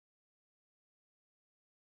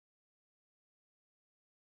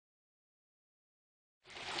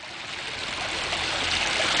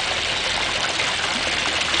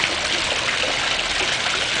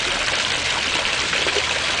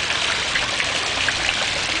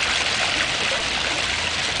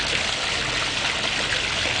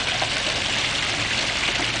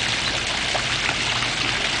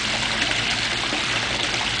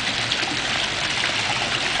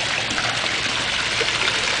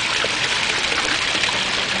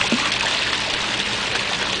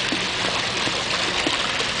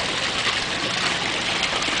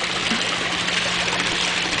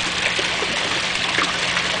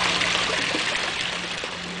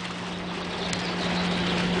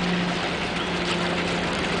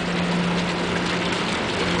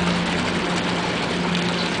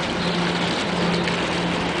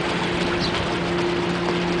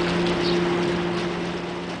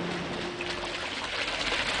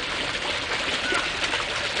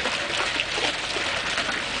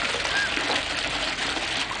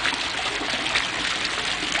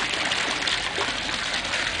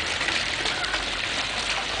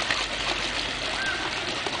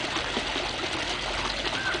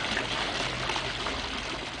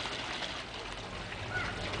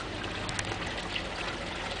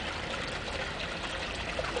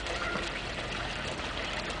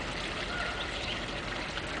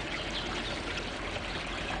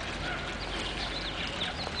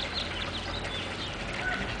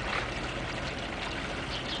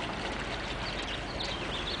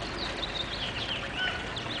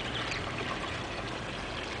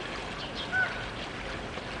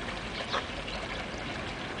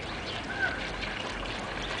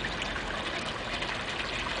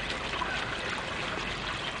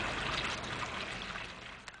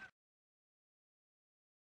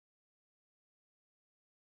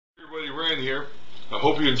Everybody, Rand here. I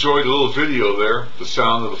hope you enjoyed the little video there, the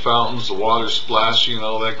sound of the fountains, the water splashing and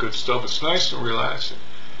all that good stuff. It's nice and relaxing.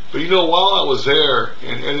 But you know, while I was there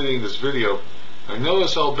and editing this video, I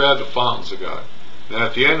noticed how bad the fountains have got. And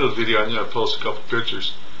at the end of the video, I'm going to post a couple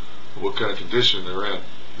pictures of what kind of condition they're in.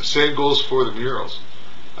 The same goes for the murals.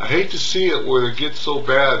 I hate to see it where they get so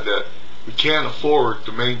bad that we can't afford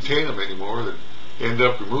to maintain them anymore, that end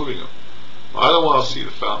up removing them. I don't want to see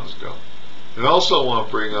the fountains go. And also I want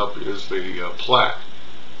to bring up is the plaque.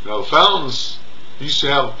 Now the fountains used to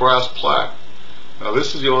have a brass plaque. Now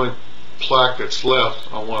this is the only plaque that's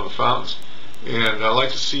left on one of the fountains. And I'd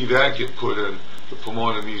like to see that get put in the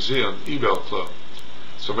Pomona Museum Eval Club.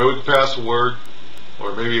 So maybe we can pass the word,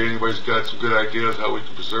 or maybe anybody's got some good ideas how we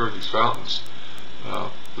can preserve these fountains.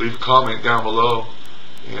 Leave a comment down below,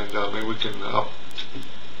 and maybe we can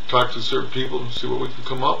talk to certain people and see what we can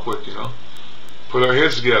come up with, you know. Put our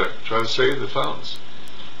heads together, try to save the fountains.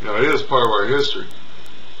 You know, it is part of our history,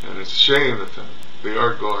 and it's a shame that they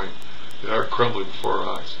are crumbling before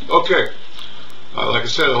our eyes. Okay, like I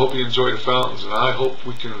said, I hope you enjoy the fountains, and I hope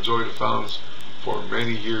we can enjoy the fountains for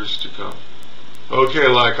many years to come. Okay,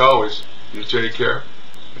 like always, you take care,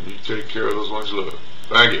 and you take care of those ones you love.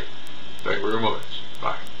 Thank you. Thank you very much.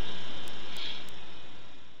 Bye.